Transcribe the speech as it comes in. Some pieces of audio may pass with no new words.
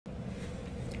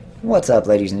What's up,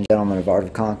 ladies and gentlemen of Art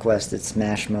of Conquest? It's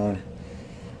Smash Mode.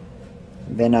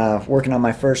 Been working on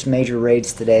my first major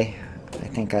raids today. I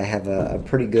think I have a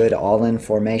pretty good all-in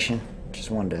formation. Just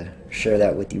wanted to share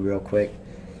that with you real quick.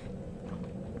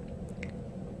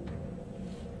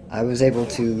 I was able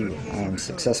to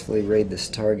successfully raid this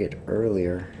target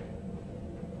earlier.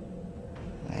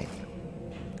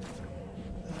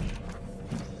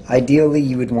 Ideally,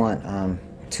 you would want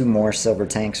 2 more silver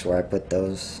tanks where I put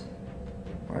those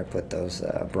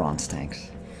bronze tanks.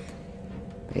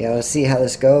 But yeah, let's see how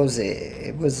this goes.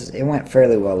 It went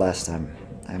fairly well last time.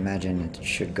 I imagine it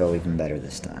should go even better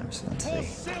this time. So let's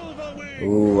see.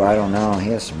 Ooh, I don't know.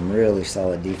 He has some really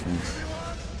solid defense.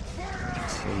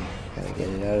 Let's see. Gotta get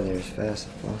it out of there as fast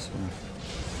as possible.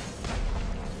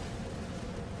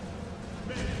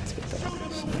 Let's get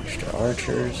some extra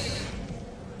archers.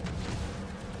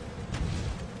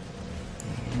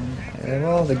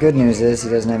 Well, the good news is he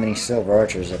doesn't have any silver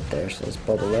archers up there, so let's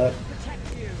bubble up.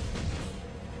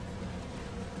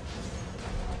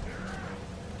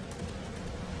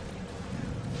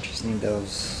 Just need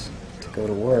those to go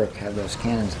to work, have those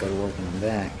cannons go to work in the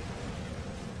back.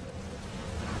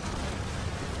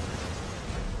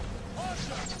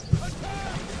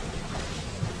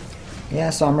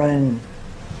 Yeah, so I'm running,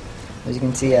 as you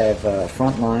can see, I have a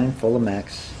front line full of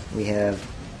mechs. We have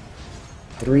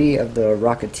 3 of the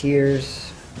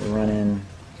Rocketeers, we're running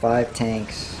 5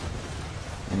 tanks,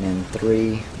 and then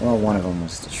 3, well, one of them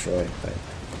was destroyed, but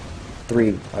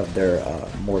 3 of their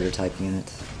mortar type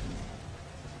units.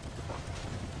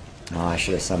 Oh, I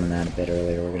should have summoned that a bit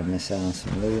earlier. We're going to miss out on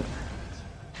some loot.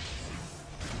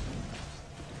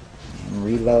 And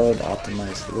reload,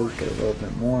 optimize the loot, get a little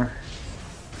bit more.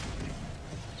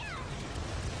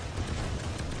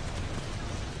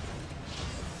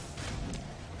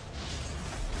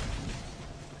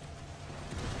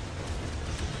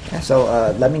 So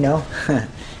let me know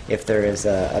if there is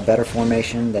a better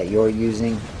formation that you're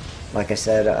using. Like I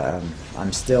said,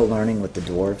 I'm still learning with the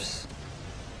Dwarves.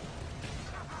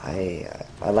 I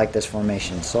like this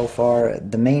formation so far.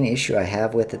 The main issue I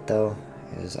have with it, though,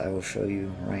 is I will show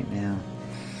you right now.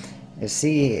 Is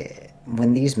see,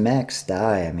 when these mechs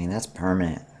die, I mean, that's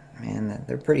permanent. Man,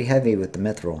 they're pretty heavy with the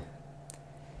mithril.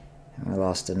 And we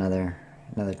lost another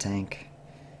tank.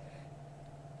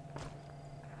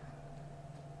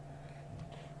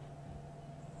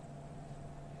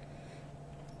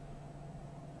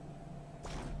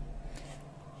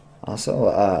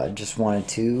 Also, just wanted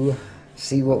to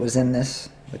see what was in this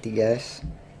with you guys.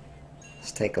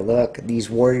 Let's take a look. These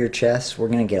warrior chests, we're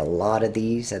going to get a lot of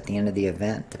these at the end of the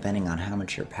event, depending on how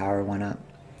much your power went up.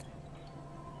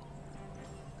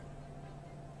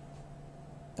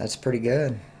 That's pretty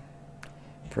good.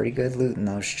 Pretty good loot in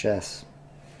those chests.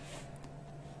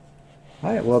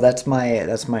 Alright, well that's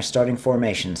my starting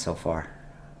formation so far.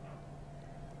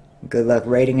 Good luck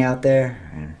raiding out there,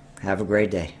 and have a great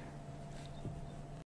day.